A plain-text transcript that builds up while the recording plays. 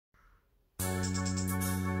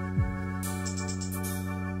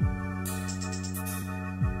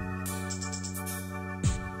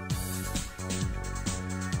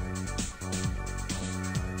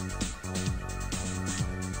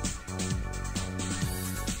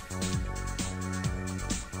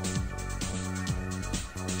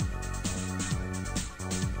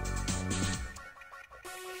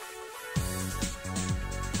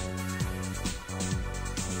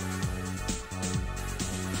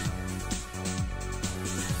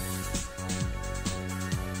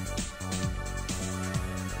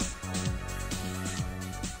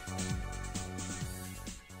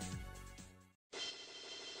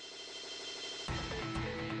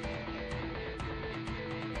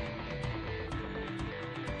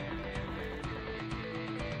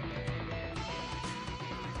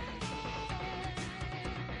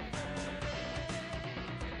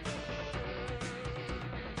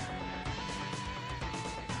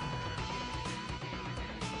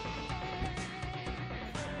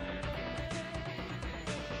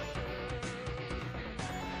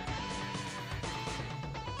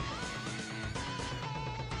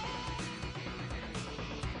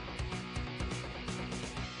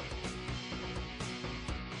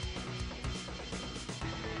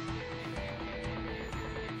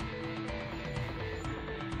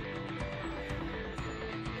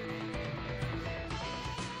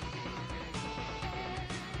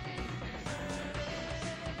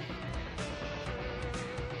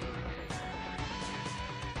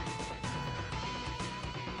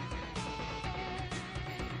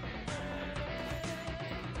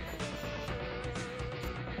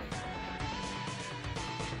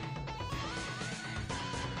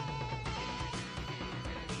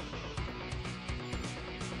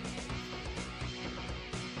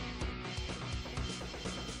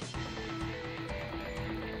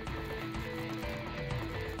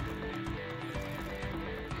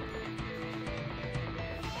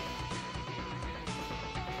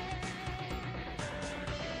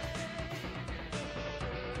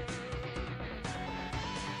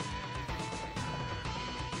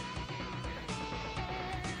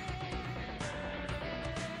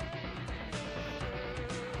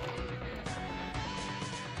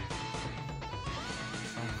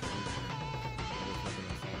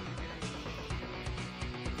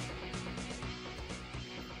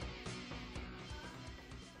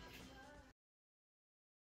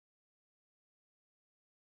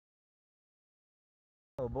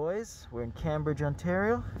Hello boys, we're in Cambridge,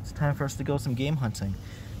 Ontario. It's time for us to go some game hunting.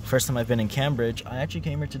 First time I've been in Cambridge. I actually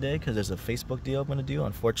came here today because there's a Facebook deal I'm going to do.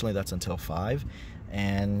 Unfortunately, that's until 5.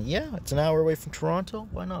 And yeah, it's an hour away from Toronto.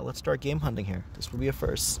 Why not? Let's start game hunting here. This will be a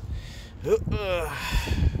first.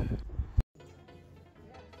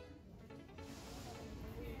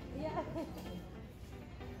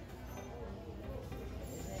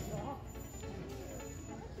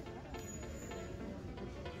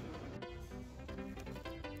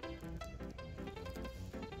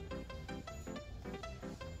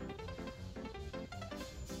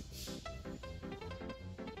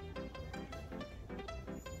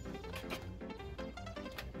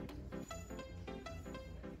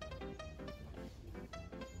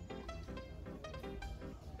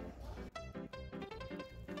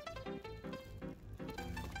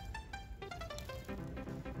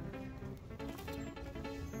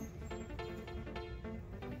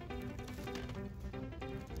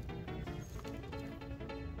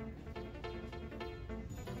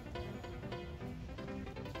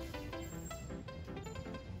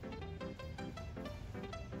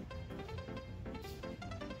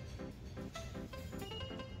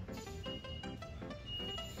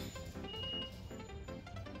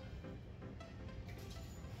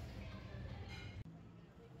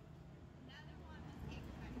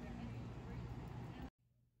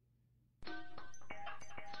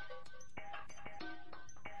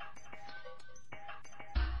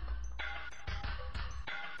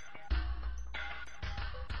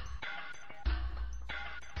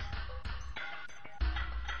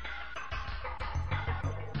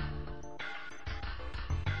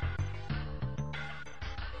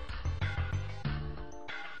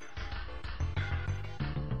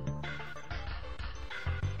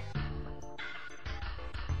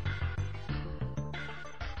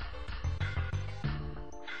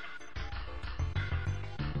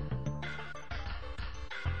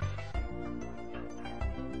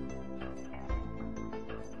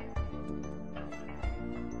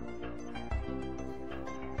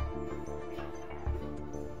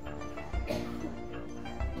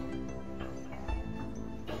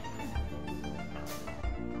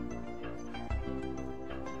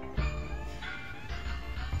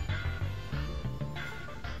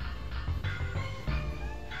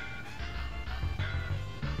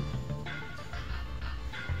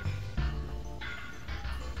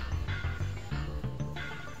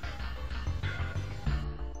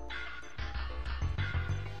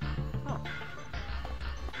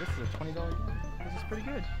 This is a $20 game. This is pretty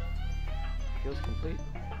good. Feels complete.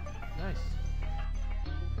 Nice.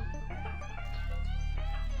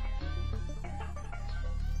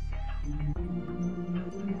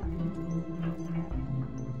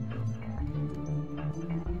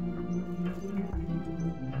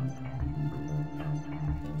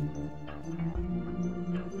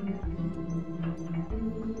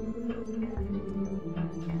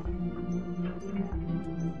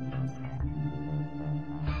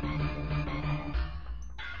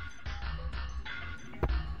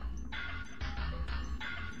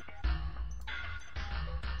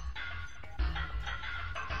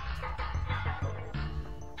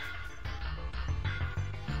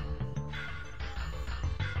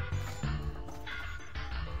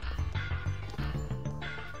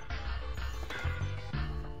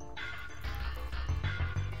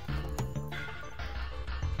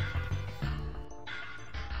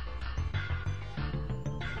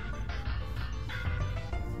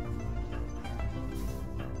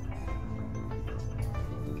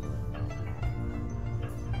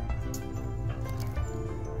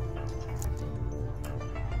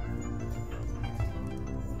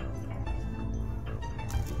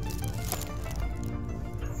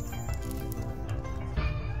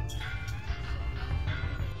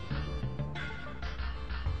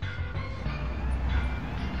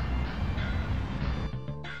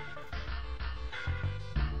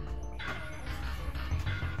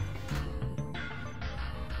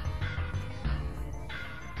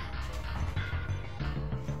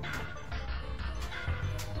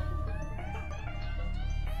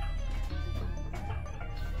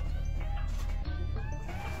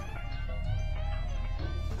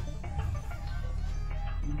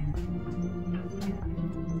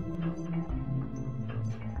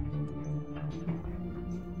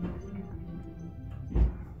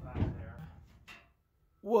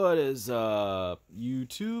 What is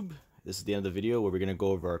YouTube? This is the end of the video where we're gonna go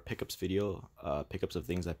over our pickups video, pickups of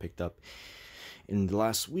things I picked up in the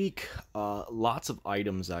last week. Lots of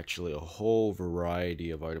items, actually, a whole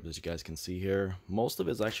variety of items, as you guys can see here. Most of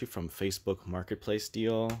it is actually from Facebook Marketplace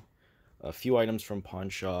deal. a few items from pawn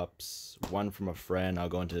shops, one from a friend. I'll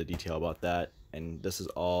go into the detail about that. And this is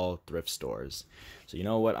all thrift stores. So you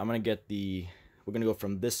know what? We're gonna go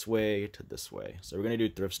from this way to this way. So we're gonna do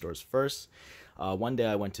thrift stores first. One day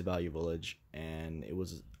I went to Value Village, and it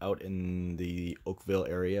was out in the Oakville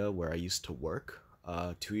area where I used to work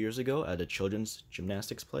 2 years ago at a children's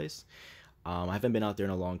gymnastics place. I haven't been out there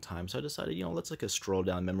in a long time, so I decided, let's take a stroll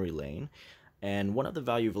down memory lane. And one of the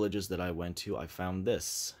Value Villages that I went to, I found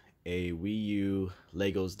this, a Wii U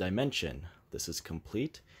Legos Dimension. This is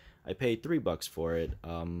complete. I paid $3 for it.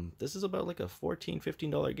 This is about like a $14,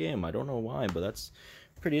 $15 game. I don't know why, but that's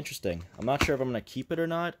pretty interesting. I'm not sure if I'm going to keep it or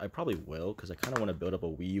not. I probably will, because I kind of want to build up a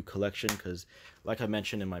Wii U collection, because like I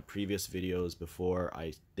mentioned in my previous videos before,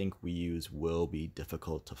 I think Wii U's will be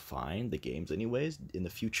difficult to find, the games anyways, in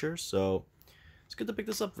the future. So it's good to pick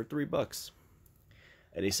this up for $3.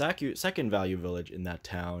 At a second Value Village in that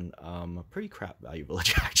town, a pretty crap Value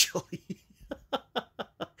Village actually.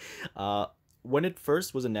 When it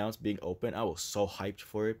first was announced being open, I was so hyped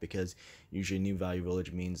for it, because usually new Value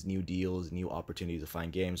Village means new deals, new opportunities to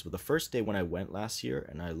find games. But the first day when I went last year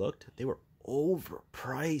and I looked, they were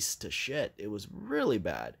overpriced to shit. It was really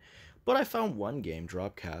bad. But I found one game,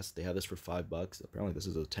 Dropcast. They had this for $5. Apparently this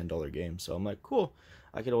is a $10 game. So I'm like, cool.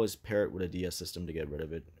 I could always pair it with a DS system to get rid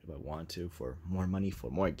of it if I want to, for more money,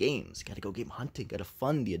 for more games. Gotta go game hunting, gotta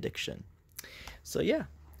fund the addiction. So yeah,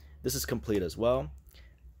 this is complete as well.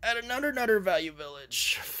 At another Value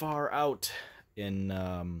Village, far out in,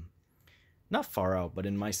 not far out, but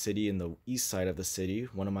in my city, in the east side of the city,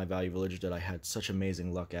 one of my Value Villages that I had such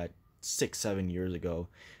amazing luck at 6-7 years ago,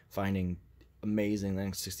 finding amazing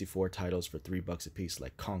N64 titles for $3 a piece,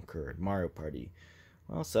 like Conquer and Mario Party.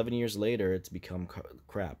 Well, 7 years later, it's become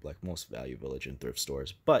crap, like most Value Village and thrift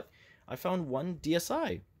stores. But I found one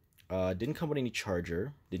DSi. Didn't come with any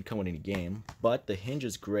charger, didn't come with any game, but the hinge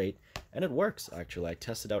is great, and it works, actually. I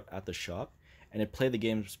tested out at the shop, and it played the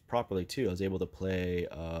games properly, too. I was able to play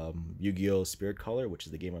Yu-Gi-Oh! Spirit Color, which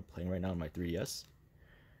is the game I'm playing right now on my 3DS.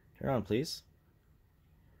 Turn on, please.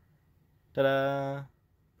 Ta-da!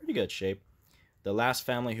 Pretty good shape. The last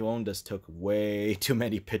family who owned this took way too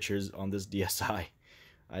many pictures on this DSi.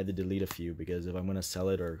 I had to delete a few, because if I'm going to sell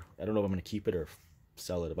it, or I don't know if I'm going to keep it or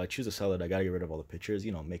sell it. If I choose to sell it, I gotta get rid of all the pictures,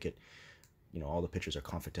 make it, all the pictures are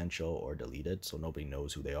confidential or deleted, so nobody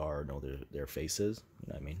knows who they are or know their faces. You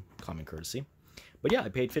know what I mean? Common courtesy. But yeah, I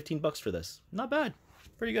paid $15 for this. Not bad.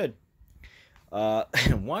 Pretty good.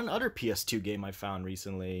 One other PS2 game I found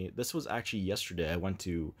recently. This was actually yesterday. I went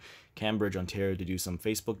to Cambridge, Ontario to do some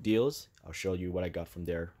Facebook deals. I'll show you what I got from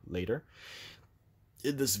there later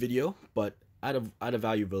in this video. But out of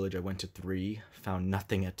Value Village, I went to 3, found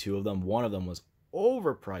nothing at 2 of them. One of them was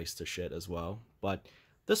overpriced to shit as well, but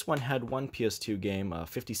this one had one PS2 game,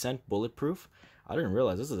 50 Cent Bulletproof. I didn't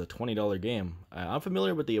realize this is a $20 game. I'm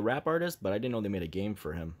familiar with the rap artist, but I didn't know they made a game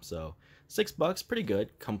for him. So $6, pretty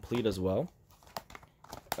good, complete as well.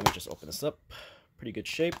 Let me just open this up. Pretty good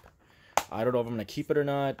shape. I don't know if I'm gonna keep it or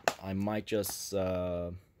not. I might just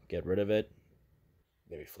get rid of it,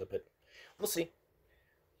 maybe flip it. We'll see.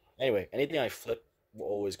 Anyway, anything I flip will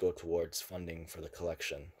always go towards funding for the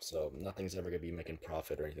collection, so nothing's ever gonna be making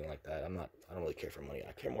profit or anything like that. I don't really care for money.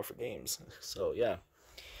 I care more for games. So yeah.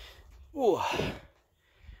 Ooh.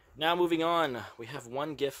 Now moving on, we have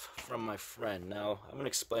one gift from my friend. Now I'm gonna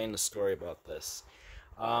explain the story about this.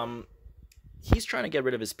 He's trying to get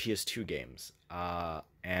rid of his PS2 games,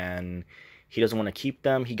 and he doesn't want to keep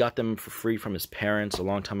them. He got them for free from his parents a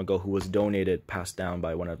long time ago, who was passed down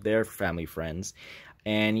by one of their family friends.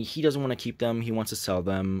 And he doesn't want to keep them. He wants to sell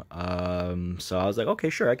them. So I was like, okay,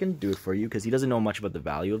 sure, I can do it for you, because he doesn't know much about the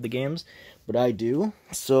value of the games, but I do.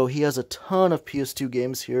 So he has a ton of PS2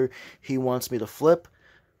 games here he wants me to flip.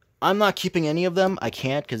 I'm not keeping any of them. I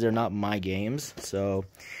can't, because they're not my games. So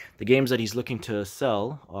the games that he's looking to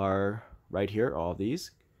sell are right here, all of these.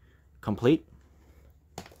 Complete.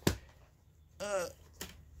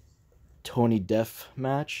 Tony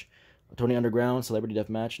Underground, Celebrity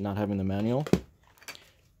Deathmatch, not having the manual.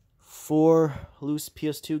 4 loose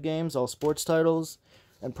PS2 games, all sports titles,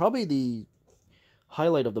 and probably the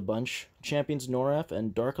highlight of the bunch, Champions Noref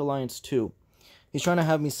and Dark Alliance 2. He's trying to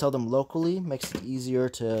have me sell them locally, makes it easier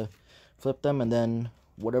to flip them, and then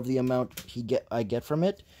whatever the amount I get from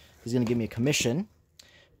it, he's going to give me a commission.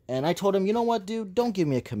 And I told him, you know what, dude, don't give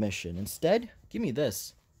me a commission. Instead, give me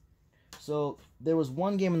this. So there was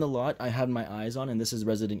one game in the lot I had my eyes on, and this is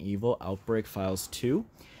Resident Evil Outbreak Files 2.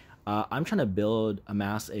 I'm trying to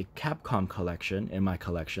amass a Capcom collection in my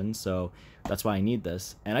collection, so that's why I need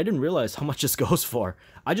this. And I didn't realize how much this goes for.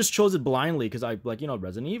 I just chose it blindly because I, like, you know,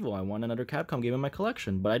 Resident Evil, I want another Capcom game in my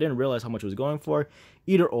collection, but I didn't realize how much it was going for.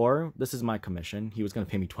 Either or, this is my commission. He was going to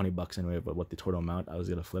pay me 20 bucks anyway, but what the total amount I was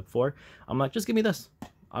going to flip for. I'm like, just give me this.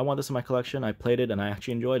 I want this in my collection. I played it and I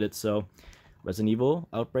actually enjoyed it, so Resident Evil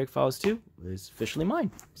Outbreak Files 2 is officially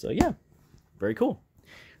mine. So yeah, very cool.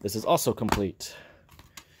 This is also complete.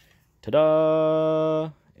 Ta-da!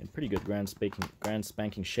 In pretty good grand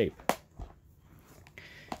spanking shape.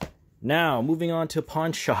 Now, moving on to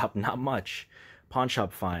pawn shop. Not much. Pawn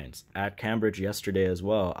shop finds. At Cambridge yesterday as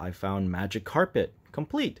well, I found Magic Carpet,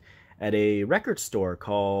 complete, at a record store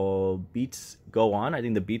called Beats Go On. I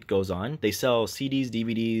think the beat goes on. They sell CDs,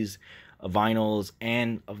 DVDs, vinyls,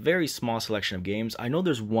 and a very small selection of games. I know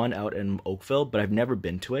there's one out in Oakville, but I've never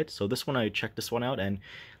been to it. So this one, I checked this one out, and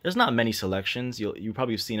there's not many selections. You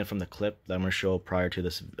probably have seen it from the clip that I'm going to show prior to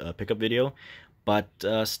this pickup video. But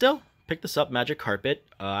still, pick this up, Magic Carpet.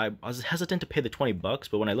 I was hesitant to pay the 20 bucks,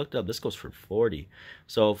 but when I looked it up, this goes for 40.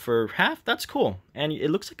 So for half, that's cool. And it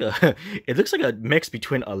looks like a it looks like a mix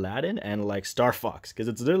between Aladdin and like Star Fox, because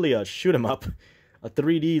it's literally a shoot 'em up, a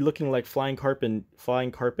 3D looking like flying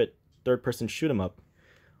carpet third-person shoot 'em up,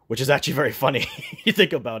 which is actually very funny. You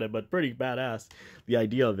think about it, but pretty badass, the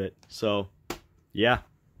idea of it. So yeah.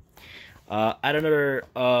 At another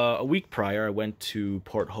a week prior, I went to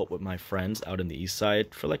Port Hope with my friends out in the east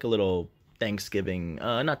side for like a little Thanksgiving,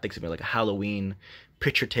 not Thanksgiving, like a Halloween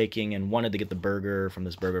picture taking, and wanted to get the burger from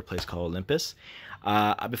this burger place called Olympus.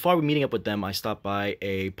 Before meeting up with them, I stopped by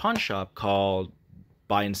a pawn shop called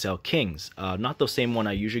Buy and Sell Kings. Not the same one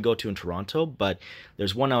I usually go to in Toronto, but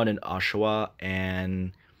there's one out in Oshawa,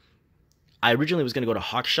 and I originally was going to go to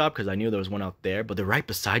Hawk Shop because I knew there was one out there, but they're right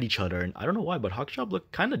beside each other, and I don't know why, but Hawk Shop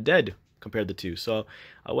looked kind of dead compared to the two. So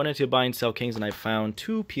I went into Buy and Sell Kings, and I found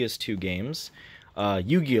two PS2 games,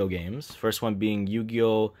 Yu-Gi-Oh games. First one being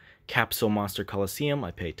Yu-Gi-Oh! Capsule Monster Coliseum.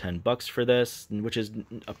 I paid 10 bucks for this, which is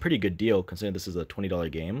a pretty good deal considering this is a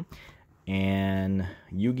 $20 game. And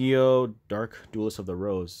Yu-Gi-Oh! Dark Duelist of the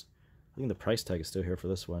Rose. I think the price tag is still here for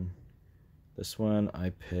this one. This one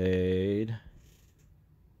I paid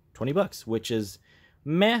 20 bucks, which is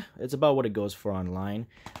meh. It's about what it goes for online.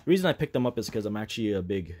 The reason I picked them up is because I'm actually a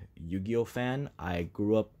big Yu-Gi-Oh! Fan. I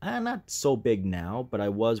grew up, not so big now, but I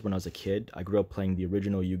was when I was a kid. I grew up playing the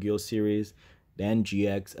original Yu-Gi-Oh! Series, then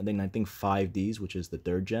GX, and then I think 5Ds, which is the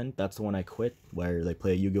third gen. That's the one I quit, where they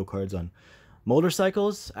play Yu-Gi-Oh! Cards on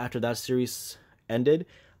motorcycles. After that series ended,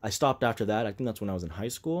 I stopped after that. I think that's when I was in high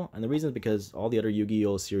school. And the reason is because all the other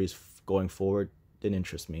Yu-Gi-Oh! Series going forward didn't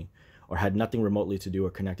interest me, or had nothing remotely to do or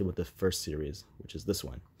connected with the first series, which is this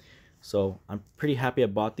one. So I'm pretty happy I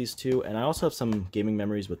bought these two, and I also have some gaming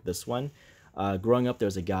memories with this one. Growing up, there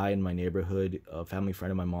was a guy in my neighborhood, a family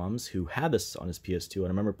friend of my mom's, who had this on his PS2, and I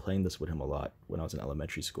remember playing this with him a lot when I was in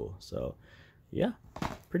elementary school. So yeah,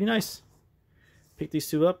 pretty nice. Picked these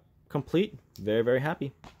two up, complete, very, very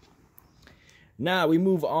happy. Now we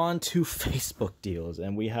move on to Facebook deals,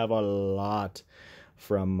 and we have a lot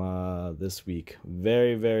from this week.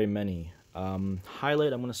 Very, very many.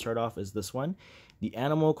 Highlight I'm going to start off is this one, the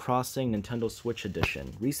Animal Crossing Nintendo Switch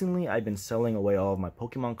Edition. Recently, I've been selling away all of my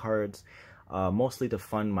Pokemon cards, mostly to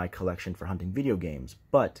fund my collection for hunting video games.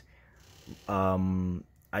 But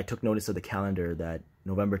I took notice of the calendar that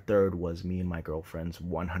November 3rd was me and my girlfriend's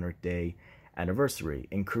 100th day anniversary.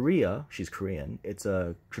 In Korea, she's Korean, it's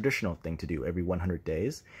a traditional thing to do every 100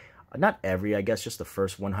 days. Not every, I guess just the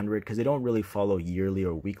first 100, because they don't really follow yearly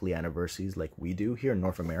or weekly anniversaries like we do here in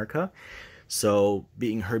North America. So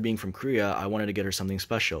her being from Korea, I wanted to get her something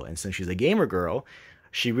special. And since she's a gamer girl,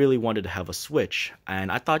 she really wanted to have a Switch. And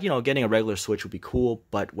I thought, you know, getting a regular Switch would be cool.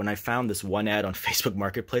 But when I found this one ad on Facebook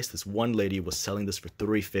Marketplace, this one lady was selling this for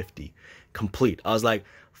 $350 complete. I was like,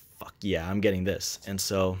 fuck yeah, I'm getting this. And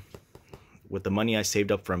so with the money I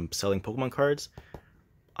saved up from selling Pokemon cards,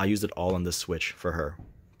 I used it all on this Switch for her,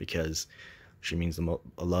 because she means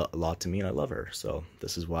a lot to me and I love her. So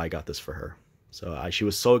this is why I got this for her. So she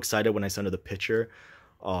was so excited when I sent her the picture.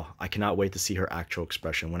 Oh, I cannot wait to see her actual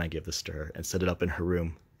expression when I give this to her and set it up in her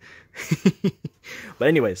room. But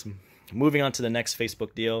anyways, moving on to the next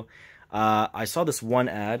Facebook deal. I saw this one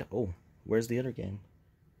ad. Oh, where's the other game?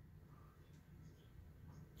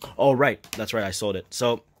 Oh, right. That's right. I sold it.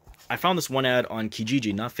 So I found this one ad on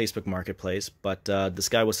Kijiji, not Facebook Marketplace, but this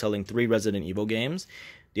guy was selling 3 Resident Evil games.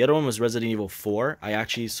 The other one was Resident Evil 4. I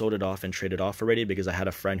actually sold it off and traded off already because I had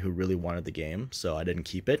a friend who really wanted the game, so I didn't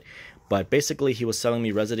keep it. But basically, he was selling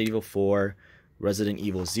me Resident Evil 4, Resident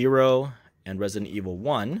Evil 0, and Resident Evil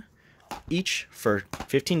 1, each for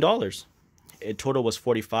 $15. total was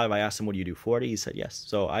 45. I asked him, what do you do, 40? He said yes.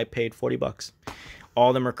 So I paid 40 bucks. All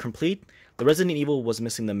of them are complete. The Resident Evil was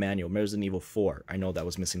missing the manual. Resident Evil 4, I know that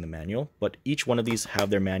was missing the manual, but each one of these have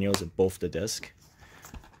their manuals in both the disc.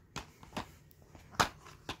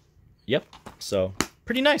 Yep, so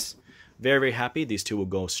pretty nice. Very, very happy. These two will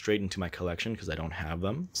go straight into my collection because I don't have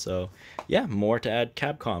them. So yeah, more to add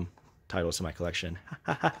Capcom titles to my collection.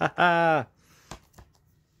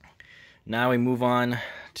 Now we move on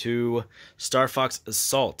to Star Fox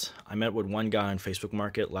Assault. I met with one guy on Facebook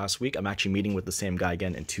Market last week. I'm actually meeting with the same guy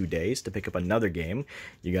again in 2 days to pick up another game.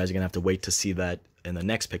 You guys are going to have to wait to see that in the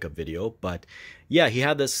next pickup video. But yeah, he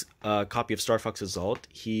had this copy of Star Fox Assault.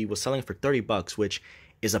 He was selling it for 30 bucks, which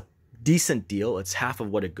is a decent deal. It's half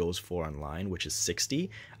of what it goes for online, which is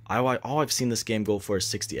 60. All I've seen this game go for is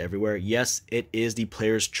 60 everywhere. Yes, it is the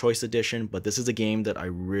Player's Choice Edition, but this is a game that I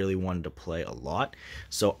really wanted to play a lot.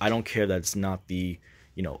 So I don't care that it's not the,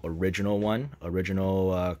 you know, original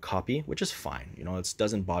copy, which is fine. You know, it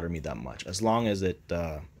doesn't bother me that much. As long as it,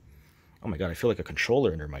 oh my god, I feel like a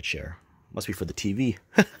controller under my chair. Must be for the TV.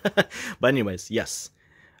 But anyways, yes.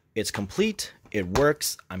 It's complete, it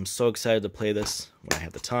works, I'm so excited to play this when I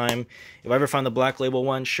have the time. If I ever find the Black Label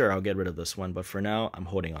one, sure, I'll get rid of this one, but for now, I'm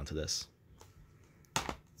holding on to this.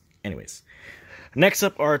 Anyways, next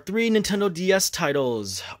up are 3 Nintendo DS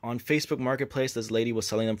titles. On Facebook Marketplace, this lady was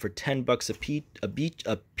selling them for 10 bucks a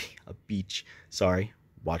beach. Sorry,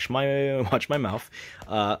 watch my mouth,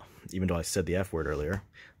 even though I said the F word earlier.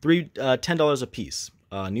 $10 a piece.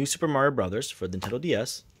 New Super Mario Brothers for the Nintendo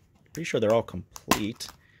DS. Pretty sure they're all complete.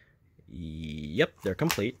 Yep, they're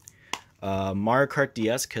complete. Mario Kart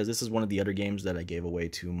DS, because this is one of the other games that I gave away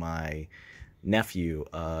to my nephew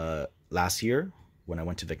last year when I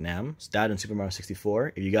went to Vietnam. It's that and Super Mario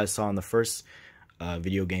 64. If you guys saw in the first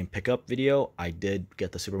video game pickup video, I did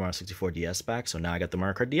get the Super Mario 64 DS back, so now I got the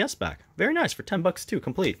Mario Kart DS back. Very nice, for 10 bucks too,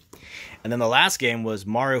 complete. And then the last game was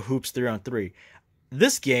Mario Hoops 3-on-3.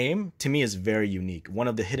 This game, to me, is very unique. One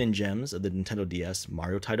of the hidden gems of the Nintendo DS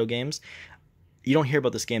Mario title games. You don't hear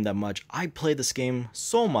about this game that much. I played this game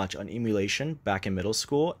so much on emulation back in middle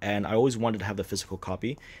school, and I always wanted to have the physical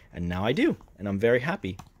copy, and now I do, and I'm very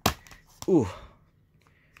happy. Ooh.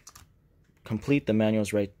 Complete, the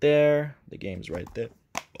manual's right there, the game's right there.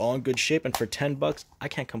 All in good shape, and for 10 bucks, I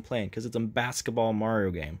can't complain, because it's a basketball Mario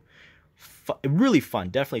game. Really fun,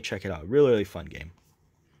 definitely check it out. Really, really fun game.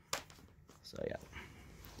 So yeah.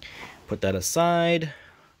 Put that aside.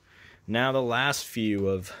 Now the last few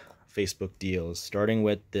of Facebook deals, starting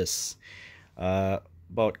with this. About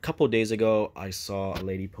a couple of days ago, I saw a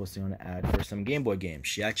lady posting on an ad for some Game Boy games.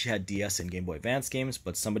 She actually had DS and Game Boy Advance games,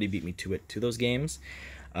 but somebody beat me to those games.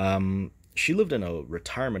 She lived in a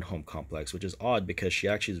retirement home complex, which is odd because she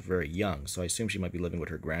actually is very young, so I assume she might be living with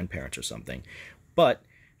her grandparents or something. But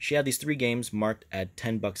she had these 3 games marked at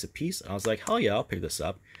 10 bucks a piece, and I was like, hell yeah, I'll pick this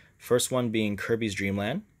up. First one being Kirby's Dream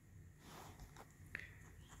Land,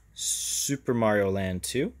 Super Mario Land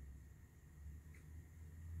 2,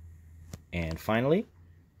 and finally,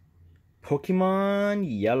 Pokemon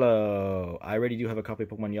Yellow. I already do have a copy of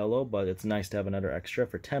Pokemon Yellow, but it's nice to have another extra.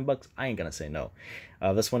 For 10 bucks, I ain't gonna say no.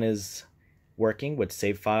 This one is working with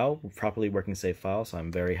save file, properly working save file, so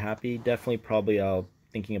I'm very happy. Definitely probably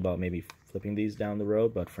thinking about maybe flipping these down the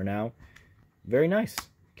road, but for now, very nice.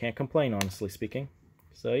 Can't complain, honestly speaking.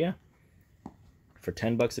 So yeah, for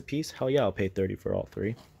 10 bucks a piece, hell yeah, I'll pay 30 for all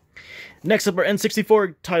 3. Next up are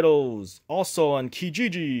N64 titles, also on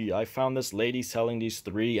Kijiji. I found this lady selling these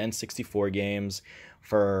 3 N64 games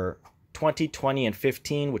for 20, 20, and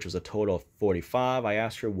 15, which was a total of 45. I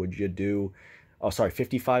asked her, would you do,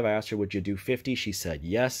 55. I asked her, would you do 50? She said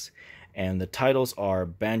yes. And the titles are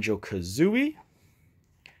Banjo-Kazooie,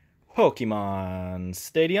 Pokemon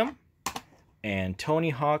Stadium, and Tony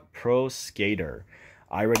Hawk Pro Skater.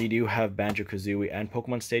 I already do have Banjo-Kazooie and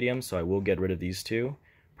Pokemon Stadium, so I will get rid of these 2.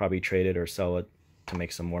 Probably trade it or sell it to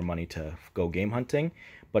make some more money to go game hunting.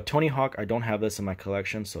 But Tony Hawk, I don't have this in my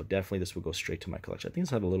collection, so definitely this will go straight to my collection. I think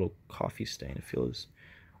this has a little coffee stain, it feels,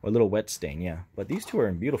 or a little wet stain, yeah. But these 2 are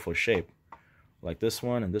in beautiful shape. Like this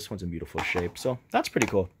one, and this one's in beautiful shape. So that's pretty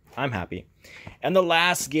cool. I'm happy. And the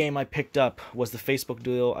last game I picked up was the Facebook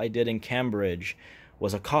deal I did in Cambridge.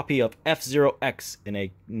 Was a copy of F-Zero X in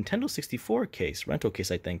a Nintendo 64 case, rental case,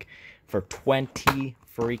 I think, for $20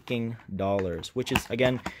 freaking dollars, which is,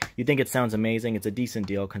 again, you think it sounds amazing. It's a decent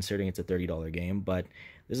deal considering it's a $30 game, but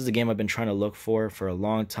this is a game I've been trying to look for a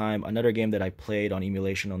long time. Another game that I played on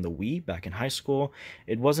emulation on the Wii back in high school.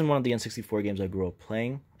 It wasn't one of the N64 games I grew up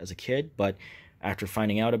playing as a kid, but after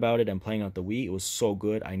finding out about it and playing on the Wii, it was so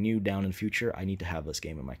good. I knew down in the future I need to have this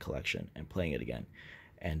game in my collection and playing it again.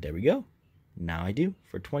 And there we go. Now I do.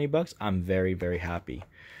 For 20 bucks, I'm very, very happy.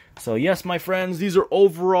 So yes, my friends, these are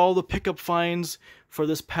overall the pickup finds for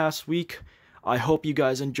this past week. I hope you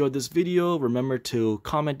guys enjoyed this video. Remember to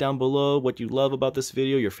comment down below what you love about this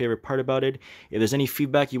video, your favorite part about it. If there's any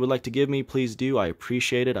feedback you would like to give me, please do. I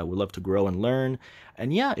appreciate it. I would love to grow and learn.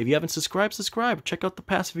 And yeah, if you haven't subscribed, subscribe. Check out the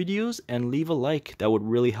past videos and leave a like. That would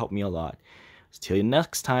really help me a lot. So till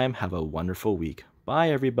next time, have a wonderful week.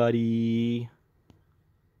 Bye, everybody.